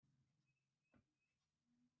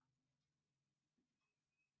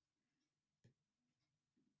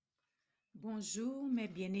Bonjour mes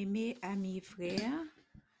bien-aimés amis et frères,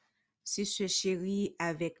 c'est ce chéri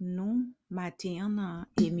avec nous matin dans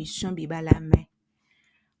émission Bible à la main.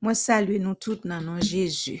 Moi salue nous toutes dans nom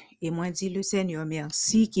Jésus et moi dis le Seigneur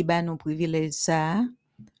merci qui bat nous privilège ça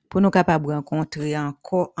pour nous capables rencontrer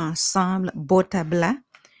encore ensemble beau tabla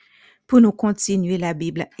pour nous continuer la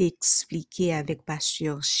Bible expliquée avec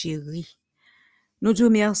pasteur chéri. Nous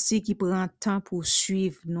disons merci qui prend temps pour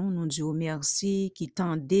suivre nous. Nous disons merci qui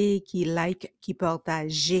tendez, qui like, qui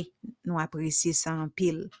partage. Nous apprécions ça en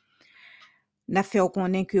pile. N'a fait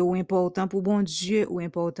connaître que ou important pour bon Dieu ou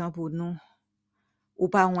important pour nous. Ou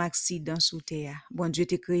pas un accident sous terre. Bon Dieu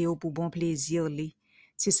t'a créé pour bon plaisir li.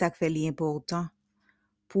 C'est ça qui fait l'important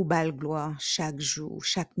pour bal gloire chaque jour,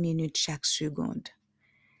 chaque minute, chaque seconde.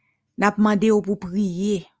 N'a demandé pour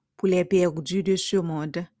prier pour les perdus de ce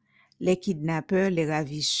monde, les kidnappeurs, les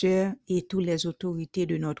ravisseurs et toutes les autorités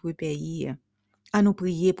de notre pays. À nous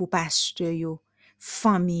prier pour pasteurs yo,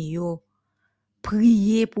 famille yo,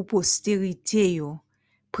 prier pour postérité yo,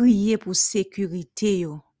 prier pour sécurité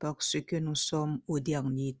yo, parce que nous sommes au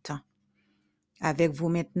dernier temps. Avec vous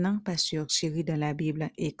maintenant, pasteur chéri dans la Bible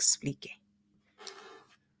expliquée.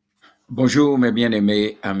 Bonjour mes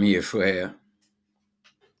bien-aimés amis et frères.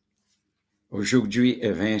 Aujourd'hui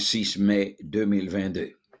est 26 mai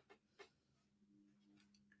 2022.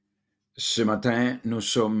 Ce matin, nous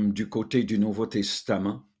sommes du côté du Nouveau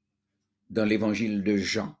Testament, dans l'évangile de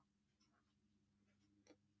Jean.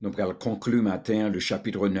 Nous allons conclure matin le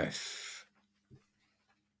chapitre 9.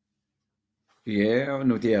 Hier,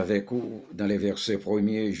 nous étions avec vous dans les versets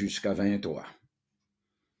 1er jusqu'à 23.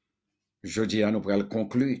 Jeudi, nous allons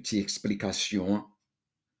conclure cette explication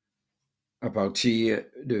à partir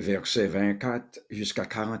de verset 24 jusqu'à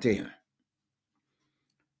 41.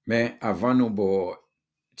 Mais avant nous voir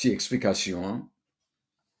cette explication,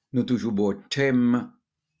 nous toujours beau thème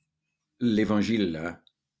l'évangile là,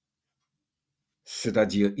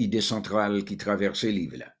 c'est-à-dire idée centrale qui traverse le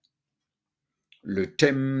livre là. Le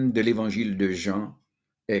thème de l'évangile de Jean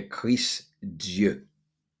est Christ Dieu.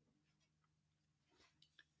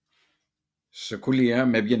 Ce coulier,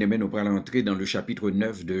 mes bien-aimés, nous allons entrer dans le chapitre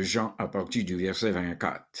 9 de Jean à partir du verset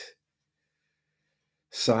 24.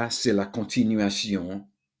 Ça, c'est la continuation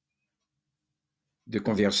de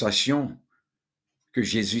conversation que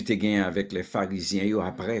Jésus a gagné avec les pharisiens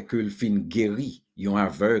après que le fin guéri, yon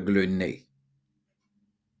aveugle né.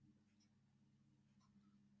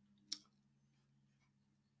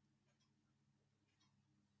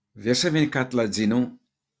 Verset 24 là dit non.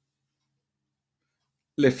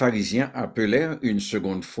 Les pharisiens appelèrent une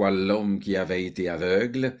seconde fois l'homme qui avait été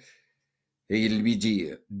aveugle, et ils lui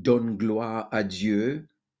dirent, « Donne gloire à Dieu,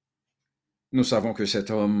 nous savons que cet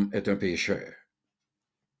homme est un pécheur. »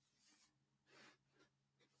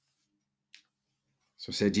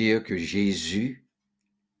 Ça c'est dire que Jésus,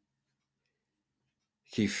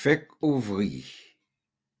 qui fait ouvrir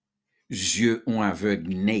yeux ont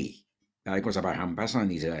aveugle né, comme ça ne passe en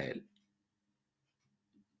Israël.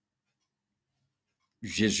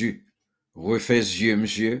 Jésus refait yeux,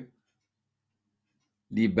 monsieur,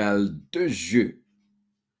 li bal deux yeux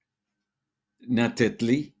dans tête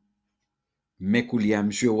li, mais qu'il a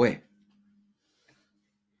monsieur ouais.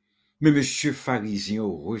 Mais monsieur pharisien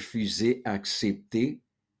refusé d'accepter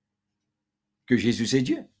que Jésus c'est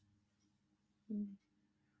Dieu.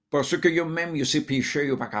 Parce que yo même yo c'est pécheur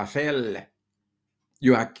yo pas qu'à faire.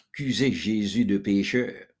 Yo accusé Jésus de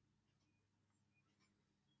pécheur.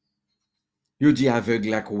 Yo dit aveugle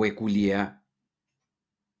la koué koulia.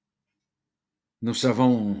 Nous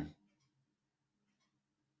savons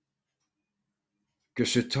que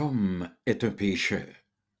cet homme est un pécheur.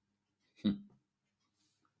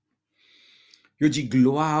 Yo dit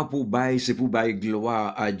gloire pour bail, c'est pour bail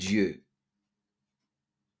gloire à Dieu.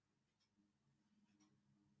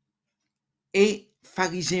 Et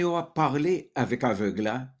pharisien a parlé avec aveugle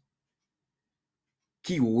là,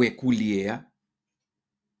 qui oué koulia.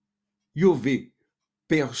 Yo veut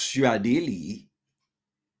persuader lui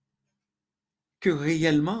que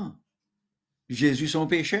réellement Jésus son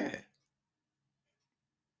pécheur.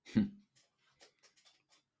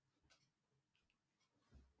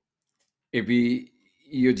 Et puis,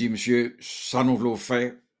 il dit, monsieur, ça nous voulons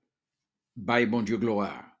faire, bail bon Dieu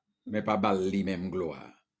gloire, mais pas bal lui-même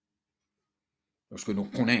gloire. Parce que nous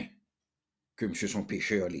connaissons que monsieur son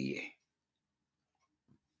pécheur lié.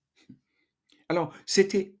 Alors,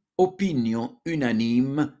 c'était opinion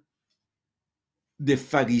unanime des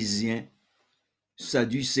pharisiens,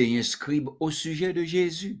 sadducéens, scribes au sujet de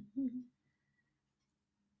Jésus.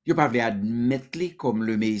 Ils ne pas admettre comme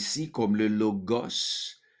le Messie, comme le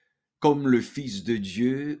Logos, comme le Fils de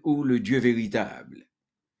Dieu ou le Dieu véritable.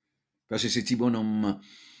 Parce que c'est petit bonhomme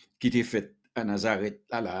qui était fait à Nazareth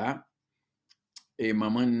là, et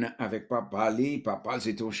maman avec papa, papa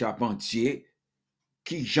c'était un charpentier,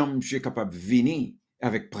 qui jamais monsieur capable de venir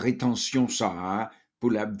avec prétention ça,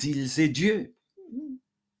 pour la dire c'est Dieu.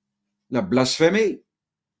 La blasphémé.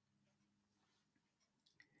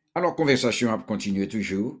 Alors, conversation a continué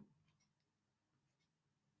toujours.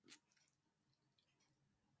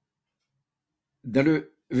 Dans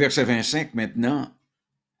le verset 25 maintenant,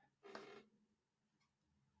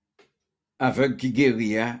 aveugle qui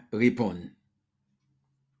guérit répond.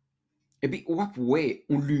 Et puis, ouais,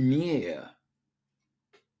 une lumière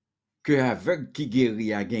que aveugle qui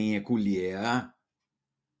guérit a gagné un coulière,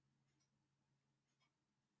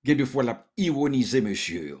 il y a deux fois la ironisé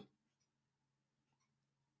monsieur.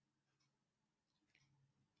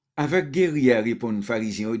 Aveugle guéri répond le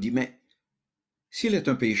pharisien, il dit, mais s'il est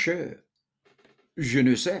un pécheur, je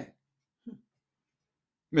ne sais.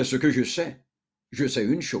 Mais ce que je sais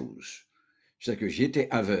une chose, c'est que j'étais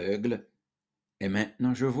aveugle et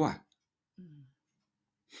maintenant je vois.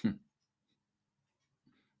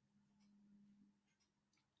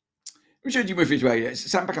 Monsieur dit,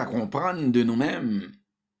 ça ne peut pas comprendre de nous-mêmes.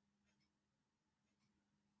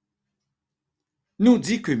 Nous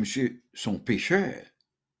dit que monsieur sont pécheurs.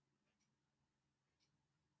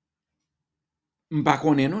 M'pas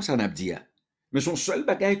connaît non ça n'a dit. Mais son seul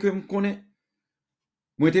bagage que me connaît.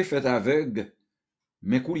 Moi t'ai fait aveugle,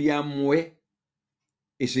 mais qu'il y a moi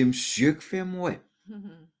et c'est monsieur qui fait moi.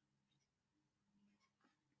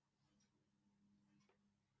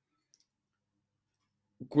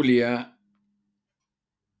 Qu'il y a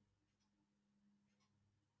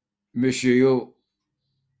monsieur yo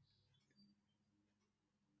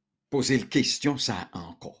posé la question ça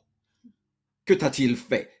encore. Que t'a-t-il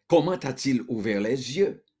fait? Comment t'a-t-il ouvert les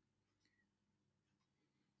yeux?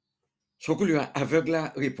 Ce que lui a aveugle a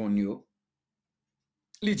répondu,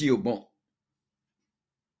 il dit bon,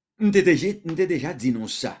 nous t'ai déjà dit nous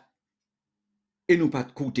ça et nous pas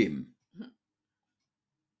de côté.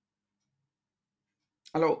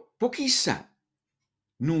 Alors, pour qui ça?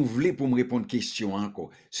 Nous voulons pour me répondre question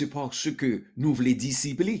encore. C'est parce que nous voulons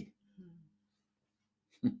discipliner.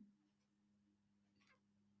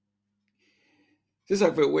 C'est ça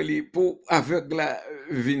que fait, ouais, pour aveugle la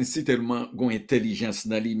Vinci tellement gon intelligence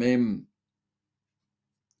dans lui-même,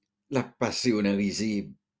 la passé au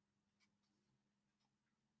risible.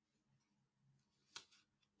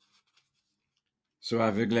 So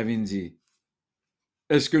aveugle la Vinci.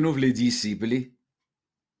 Est-ce que nous voulons discipler?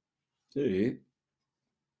 Eh,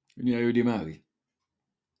 il y a eu des maris.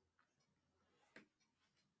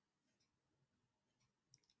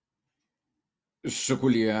 Ce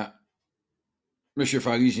qu'il y a, monsieur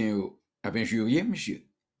pharisien a injurié, monsieur.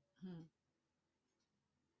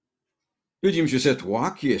 Il dit, monsieur, c'est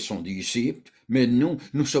toi qui es son disciple, mais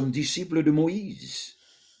nous sommes disciples de Moïse.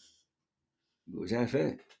 Vous avez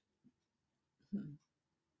fait.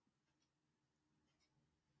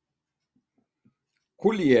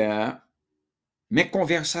 Qu'il y a, mes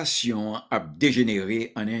conversations ont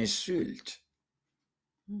dégénéré en insulte.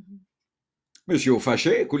 Monsieur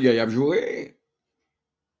fâché, qu'il y a joué.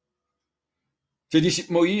 C'est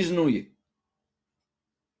disciple Moïse, nous.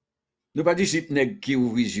 Nous pas disciple nèg qui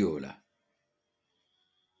ouvre les yeux, là.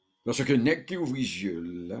 Parce que nèg qui ouvre les yeux,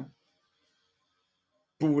 là,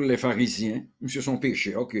 pour les pharisiens, monsieur son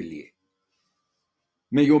pécheur que lié.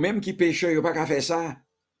 Mais yo même qui pécheur, yo pas qu'à faire ça.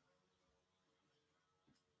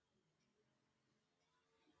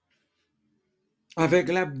 Avec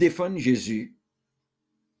la défense Jésus.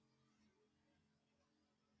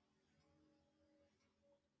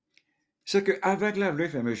 C'est que avec la vle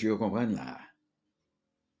fait monsieur comprendre là.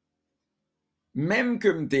 Même que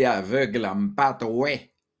m'te aveugle, m'pas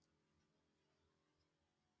ouais.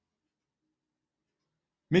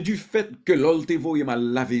 Mais du fait que l'ol te voye mal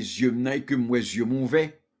lavé yeux et que moi yeux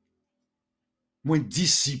mauvais, moi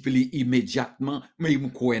disciple immédiatement, mais me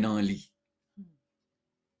croit dans lui.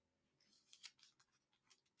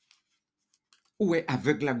 Ouais,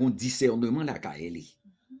 avec la gon discernement la kaeli,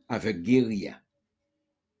 avec guérilla.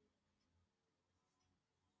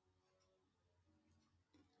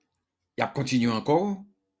 Il a continué encore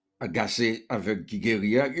à gasser avec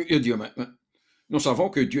guérilla. Il dit, nous savons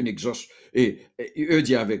que Dieu n'exauce. Et il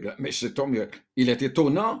dit avec, mais cet homme, il est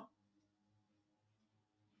étonnant.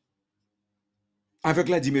 Avec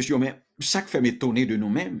la dit, monsieur, mais ça fait m'étonner de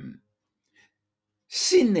nous-mêmes.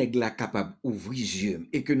 Si nèg la capable d'ouvrir les yeux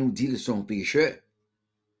et que nous dit son pécheur,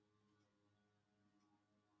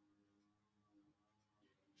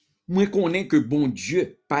 moi connais que bon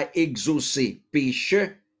Dieu pas exaucé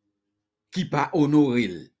pécheur qui pas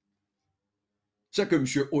honoré. C'est que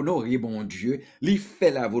monsieur honoré bon Dieu, il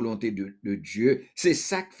fait la volonté de Dieu, c'est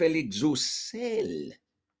ça qui fait l'exaucel.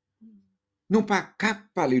 Non pas qu'à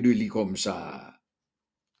parler de lui comme ça.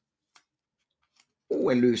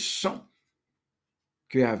 Où est le son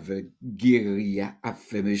que avec guérilla a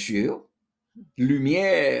fait monsieur?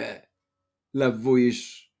 Lumière, la voix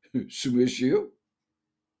sous monsieur.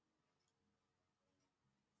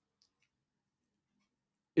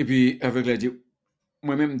 Et puis, avec la dit,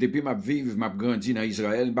 moi-même, depuis ma vive, m'a grandi dans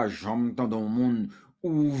Israël, bah, j'aime tant dans le monde,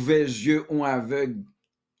 ouvert les yeux, on aveugle,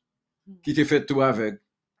 qui t'est fait tout aveugle.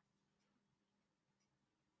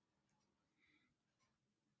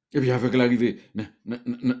 Et puis, avec l'arrivée,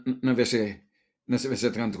 dans verset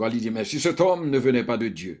 33, il dit, mais si cet homme ne venait pas de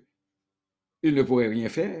Dieu, il ne pourrait rien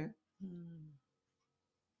faire.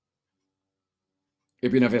 Et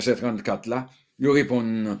puis, dans verset 34, là, il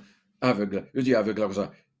répond aveugle, il dit aveugle comme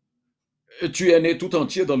ça, tu es né tout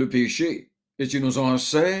entier dans le péché, et tu nous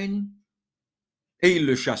enseignes, et ils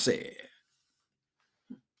le chassèrent.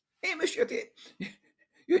 Et monsieur,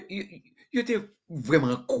 il était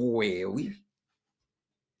vraiment croyant, oui,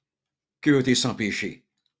 que était sans péché.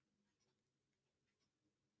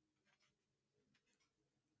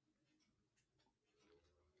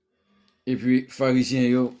 Et puis, pharisiens,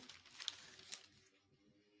 yo,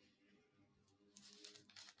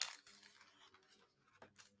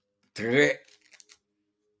 très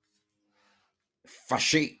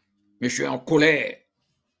fâché, monsieur en colère.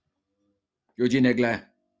 Yo dit, nèg là,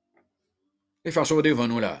 et façon devant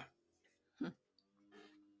nous là.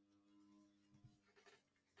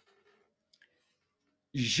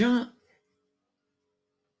 Jean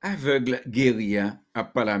aveugle guéri a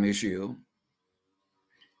parlé à monsieur.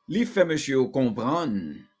 Li fait monsieur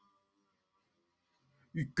comprendre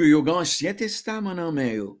que yo Ancien Testament en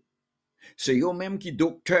main yo. C'est yo même qui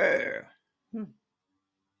docteur.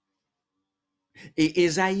 Et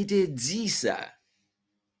Esaïe te dit ça.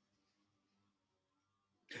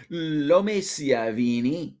 L'homme ici a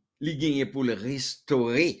vini, li gagné pour le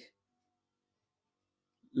restaurer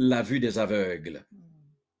la vue des aveugles.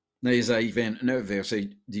 Dans Esaïe 29, verset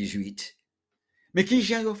 18. Mais qui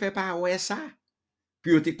j'ai fait pas ouais ça?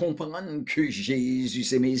 Puis on te comprendre que Jésus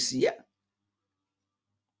c'est Messie.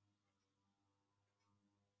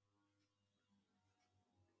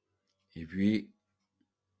 Et puis,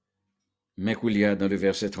 Mekoulia dans le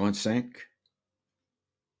verset 35,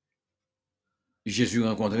 Jésus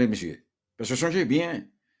rencontrait monsieur. Parce que songez bien,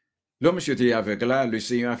 là, monsieur était avec là, le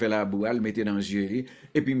Seigneur a fait la boue, le mettait dans les yeux,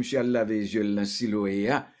 et puis monsieur a lavé les yeux dans Siloé,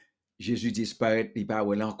 Jésus disparaît, il pas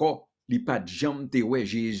ouais encore, il pas de jambe te ouais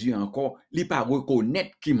Jésus encore, il pas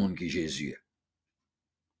reconnaître qui monde qui Jésus.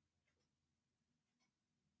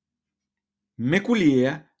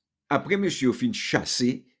 Mekoulia, après monsieur fin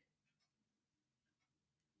chassé,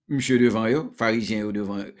 monsieur devant eux, pharisien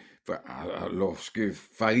devant lorsque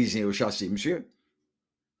pharisien ont chassé monsieur,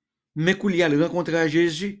 Mekoulia le rencontre à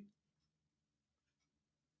Jésus.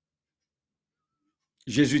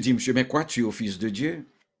 Jésus dit, monsieur, mais quoi tu es au Fils de Dieu?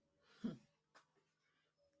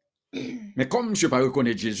 Mais comme monsieur pas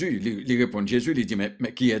reconnaître Jésus, il répond Jésus, il dit,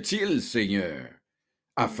 mais qui est-il, Seigneur,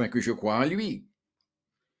 afin que je croie en lui?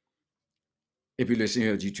 Et puis le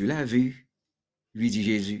Seigneur dit, tu l'as vu? Lui dit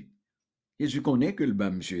Jésus. Jésus connaît que le bas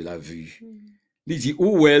monsieur l'a vu. Il dit,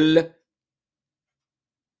 où elle?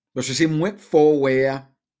 Parce que c'est moi qui faut ouais.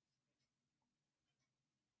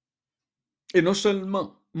 Et non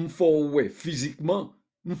seulement me faut ouais physiquement,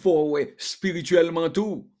 me faut ouais spirituellement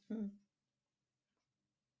tout.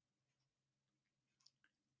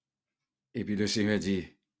 Et puis le Seigneur dit,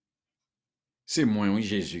 c'est moi, oui,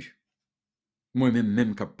 Jésus.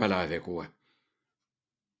 Moi-même qui parle avec toi.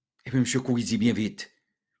 Et puis monsieur Coury dit bien vite,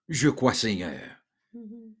 je crois Seigneur.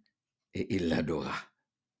 Et il l'adora.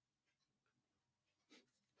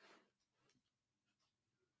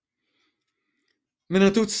 Mais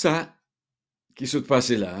dans tout ça qui se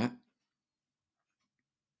passait là,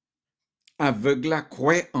 aveugle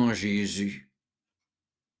croit en Jésus.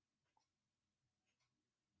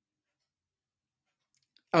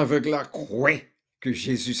 Aveugle croit que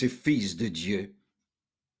Jésus est fils de Dieu.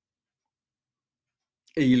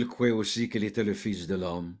 Et il croit aussi qu'il était le fils de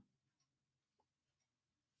l'homme.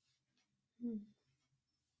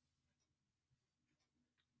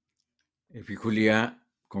 Et puis, quand la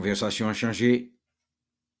conversation a changé,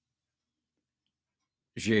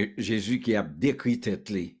 Jésus qui a décrit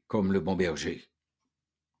tête comme le bon berger.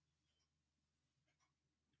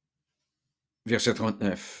 Verset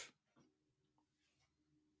 39.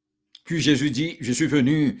 Puis Jésus dit, je suis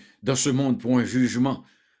venu dans ce monde pour un jugement,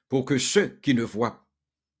 pour que ceux qui ne voient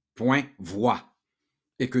point voient,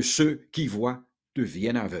 et que ceux qui voient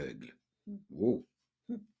deviennent aveugles. Oh.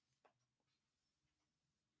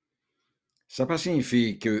 Ça pas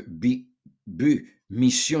signifie que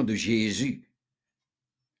mission de Jésus,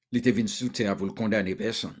 il était venu sur terre pour le condamner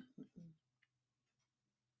personne.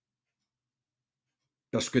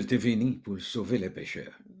 Parce qu'il était venu pour sauver les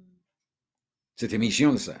pécheurs. C'était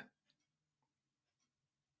mission de ça.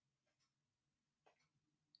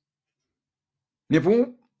 Mais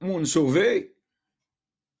pour nous sauver,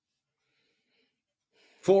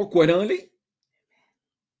 il faut quoi dans lui?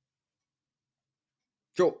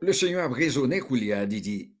 Le Seigneur a raisonné qu'il y a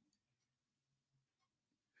dit,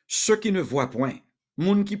 ceux qui ne voient point,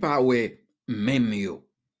 moun qui pas ouais, même yo.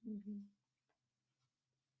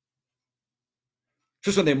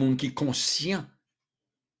 Ce sont des gens qui sont conscients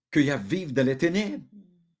qu'il y a vivre dans les ténèbres.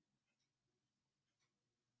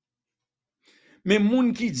 Mais les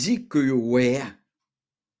gens qui disent que ouais,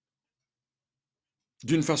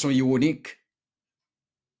 d'une façon ironique,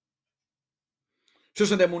 ce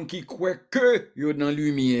sont des gens qui croient que yo dans la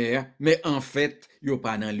lumière, mais en fait, yo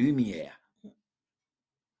pas dans la lumière.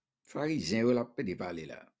 Pharisiens, on l'a pas parler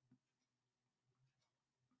là.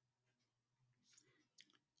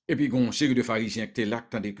 Et puis, il y a une série de pharisiens qui étaient là,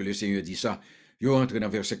 tandis que le Seigneur dit ça. Il rentre dans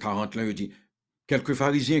verset 40, là, il dit, quelques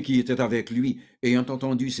pharisiens qui étaient avec lui, ayant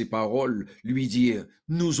entendu ces paroles, lui dirent,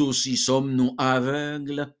 nous aussi sommes-nous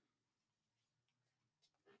aveugles?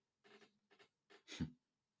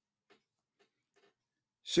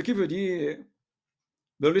 Ce qui veut dire,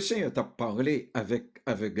 le Seigneur t'a parlé avec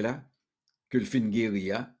aveugla, que le fin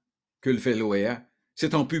guéria, que le fait loya,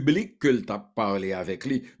 c'est en public que t'a parlé avec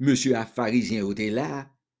lui. Monsieur a pharisien était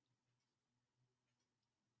là.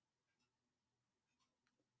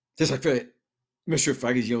 C'est ça que fait, monsieur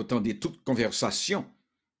pharisien entendait toute conversation.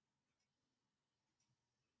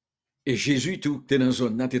 Et Jésus, tout, t'es dans une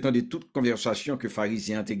zone, t'entendais toute conversation que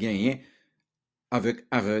pharisien t'a gagné avec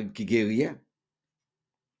aveugle qui guéria.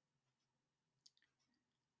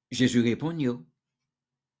 Jésus répondit,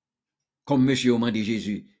 comme monsieur m'a dit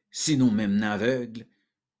Jésus, si nous-mêmes aveugles,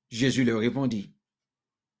 Jésus leur répondit,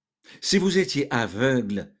 si vous étiez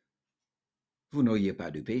aveugle, vous n'auriez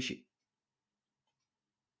pas de péché.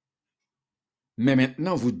 Mais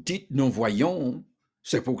maintenant, vous dites, nous voyons,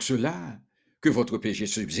 c'est pour cela que votre péché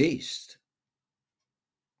subsiste.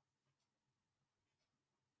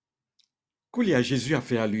 Quand Jésus a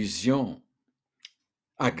fait allusion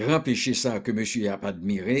à grand péché ça que monsieur a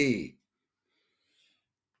admiré,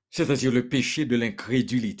 c'est-à-dire le péché de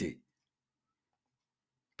l'incrédulité.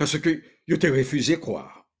 Parce que il t'a refusé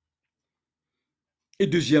croire. Et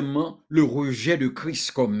deuxièmement, le rejet de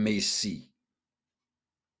Christ comme Messie.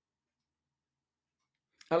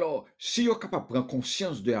 Alors, si vous êtes capable de prendre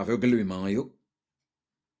conscience de l'aveuglement, et vous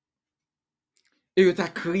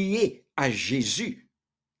êtes crié à Jésus,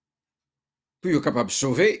 pour être capable de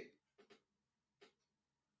sauver,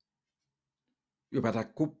 vous n'êtes pas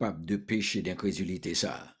capable de péché d'incrédulité,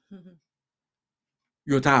 ça.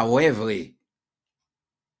 Vous êtes vrai.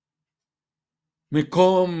 Mais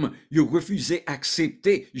comme vous refusez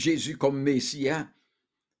d'accepter Jésus comme Messie,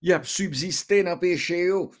 il a subsisté dans le péché.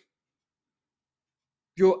 Vous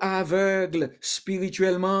êtes aveugle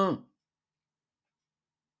spirituellement.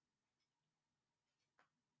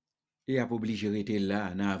 Et a obligé de rester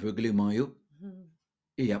là, dans l'aveuglement,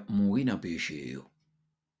 et a mourir dans le péché.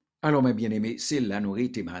 Alors, mes bien-aimés, c'est là nous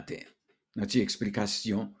été matin. Notre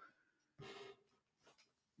explication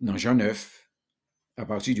dans Jean 9, à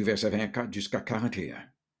partir du verset 24 jusqu'à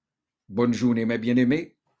 41. Bonne journée, mes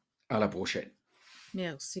bien-aimés. À la prochaine.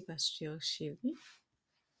 Merci, pasteur chéri.